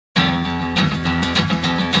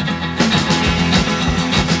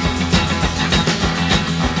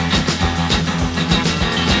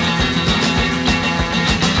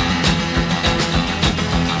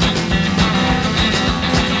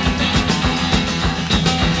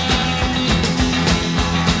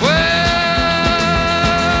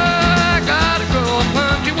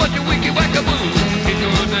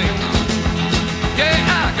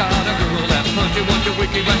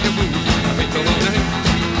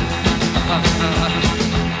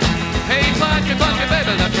Hey, Punchy, Punchy,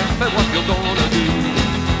 baby, now tell me what you're gonna do.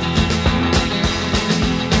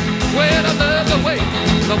 Well, I love the way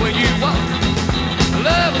you walk. I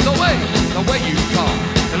love the way you talk.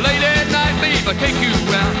 And late at night, babe, I take you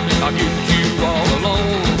out. I'll get you all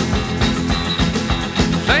alone.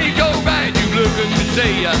 Ain't go right, you looking to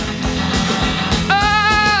say,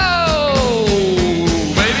 oh,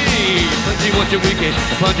 baby, Punchy Wunchy Wickey,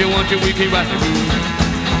 Punchy Wunchy Wickey Wackey.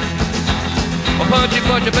 Oh, Punchy,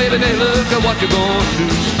 Punchy, baby, now look at what you're gonna do.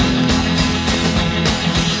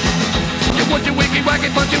 Punchy Wunchy Wickey Wackey,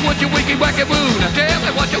 Punchy Wunchy Wickey Wackey Boo. Now tell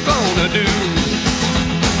me what you're gonna do.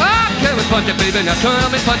 Ah, tell me, Punchy, baby, now tell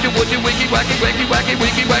me, Punchy Wunchy Wickey Wackey, Wackey, Wackey,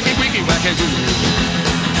 Wickey, Wackey, Wickey, Wackey Boo.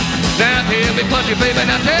 Now tell me, Punchy, baby,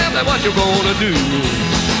 now tell me what you're gonna do.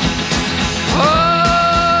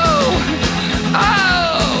 Oh,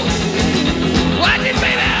 oh, watch it,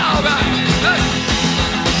 baby, all right.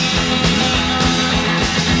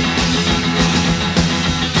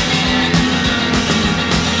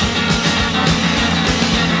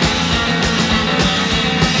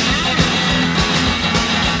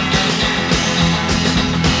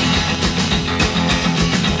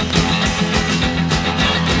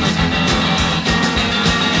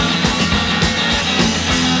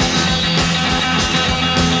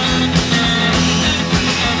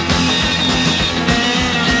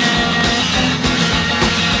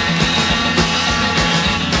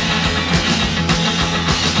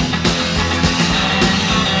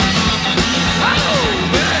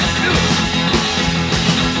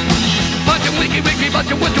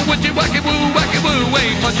 Punchy Wunchy Wunchy Wackey Woo, Wackey Woo,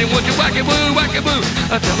 hey, Punchy Wunchy Wackey Woo, Wackey Woo.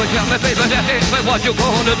 Tell me, baby, that is what you're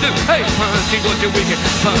gonna do. Hey, Punchy Wunchy Wickey,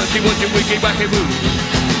 Punchy Wunchy Wickey Wackey Woo.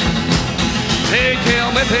 Hey, tell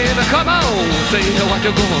me, baby, come on, say what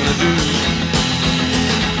you're gonna do.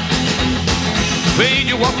 When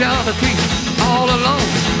you walk down the street all alone,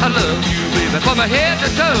 I love you, baby, from my head to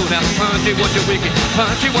toe. Now, Punchy Wunchy Wickey,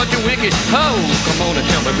 Punchy Wunchy Wickey. Oh, come on and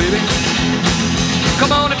tell me, baby.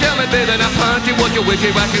 Come on and tell me, baby, now Punchy Wunchy Wickey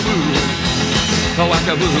Wackey Woo. Oh,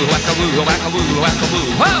 Wackey Woo, Wackey Woo, Wackey Woo, Wackey Woo.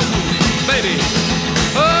 Whoa, baby.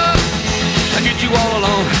 Oh, I get you all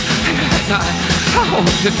alone. I want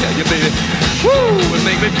to tell you, baby. Woo, it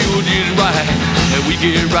make me feel just right. And we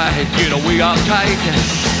get right, you know, we are tight.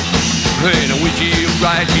 And we get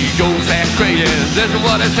right, he goes that crazy. That's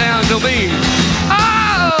what it sounds to me.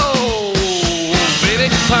 Oh, baby,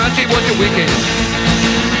 Punchy Wunchy Wickey.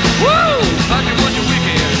 Woo! Punchy Wunchy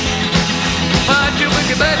Wickey. Punchy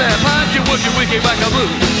Wickey, baby. Punchy Wunchy Wickey Wackey Woo.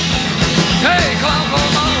 Hey, come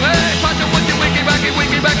on, hey. Punchy Wunchy Wickey Wackey,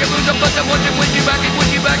 Wickey Wackey Woo. Punchy Wunchy Wickey Wackey,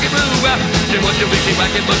 Wickey Wackey Woo. Punchy Wunchy Wickey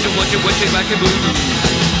Wackey, Punchy Wunchy Wickey Wackey Woo.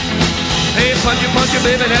 Hey, Punchy, Punchy,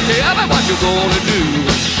 baby, now tell me what you gonna do.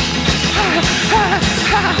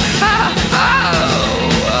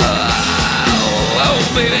 Oh,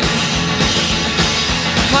 baby.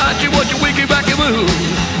 Punchy Wunchy Wickey Wackey Woo.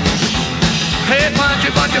 Hey, Punchy,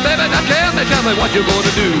 Punchy, baby, now tell me what you're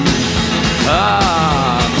gonna do.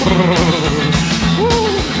 Ah, woo,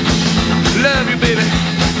 love you, baby.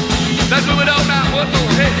 Let's move it on now, one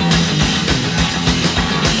more, hey.